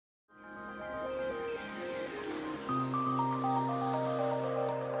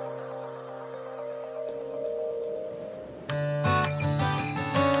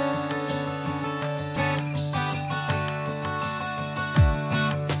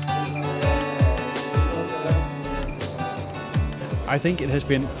I think it has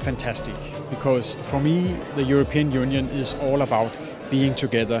been fantastic because for me the European Union is all about being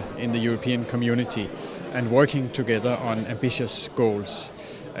together in the European community and working together on ambitious goals.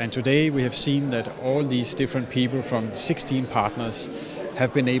 And today we have seen that all these different people from 16 partners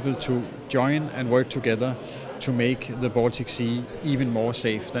have been able to join and work together to make the Baltic Sea even more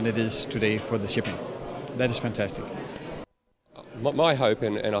safe than it is today for the shipping. That is fantastic. My hope,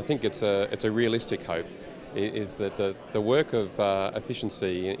 and I think it's a realistic hope, is that the work of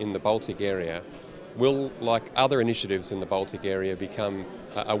EfficienSea in the Baltic area will, like other initiatives in the Baltic area, become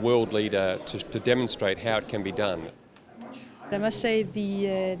a world leader to demonstrate how it can be done. I must say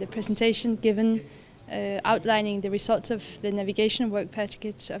the presentation given outlining the results of the navigation work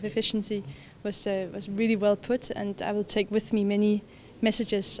package of EfficienSea was really well put, and I will take with me many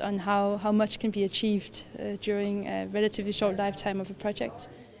messages on how much can be achieved during a relatively short lifetime of a project.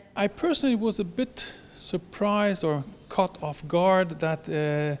 I personally was a bit surprised or caught off guard that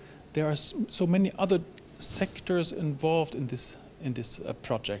there are so many other sectors involved in this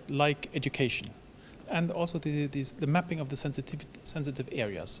project, like education, and also the mapping of the sensitive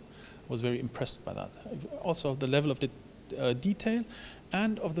areas. I was very impressed by that. Also the level of the detail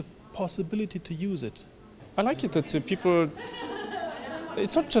and of the possibility to use it. I like it that people,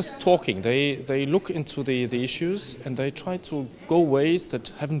 it's not just talking, they look into the issues and they try to go ways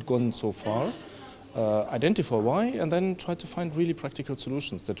that haven't gone so far. Identify why, and then try to find really practical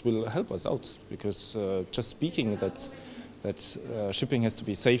solutions that will help us out. Because just speaking that shipping has to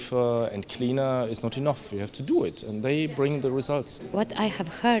be safer and cleaner is not enough. We have to do it, and they bring the results. What I have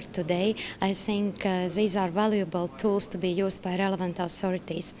heard today, I think these are valuable tools to be used by relevant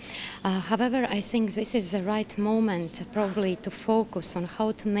authorities. However, I think this is the right moment probably to focus on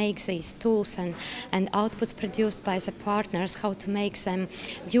how to make these tools and outputs produced by the partners, how to make them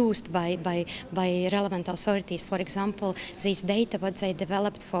used by relevant authorities. For example, this data what they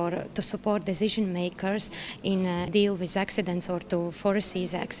developed to support decision makers in deal with accidents or to foresee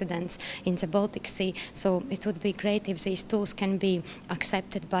the accidents in the Baltic Sea. So it would be great if these tools can be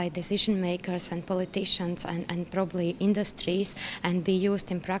accepted by decision makers and politicians and probably industries and be used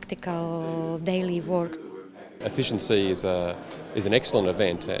in practical daily work. EfficienSea is an excellent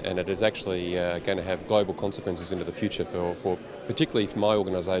event, and it is actually going to have global consequences into the future particularly for my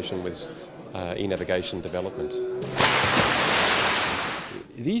organisation with e-navigation development.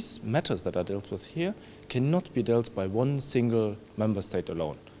 These matters that are dealt with here cannot be dealt by one single member state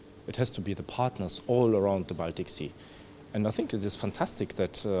alone. It has to be the partners all around the Baltic Sea. And I think it is fantastic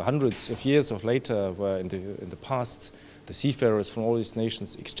that hundreds of years later, where in the past the seafarers from all these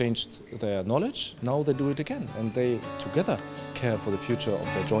nations exchanged their knowledge, now they do it again, and they together care for the future of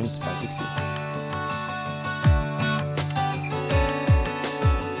their joint Baltic Sea.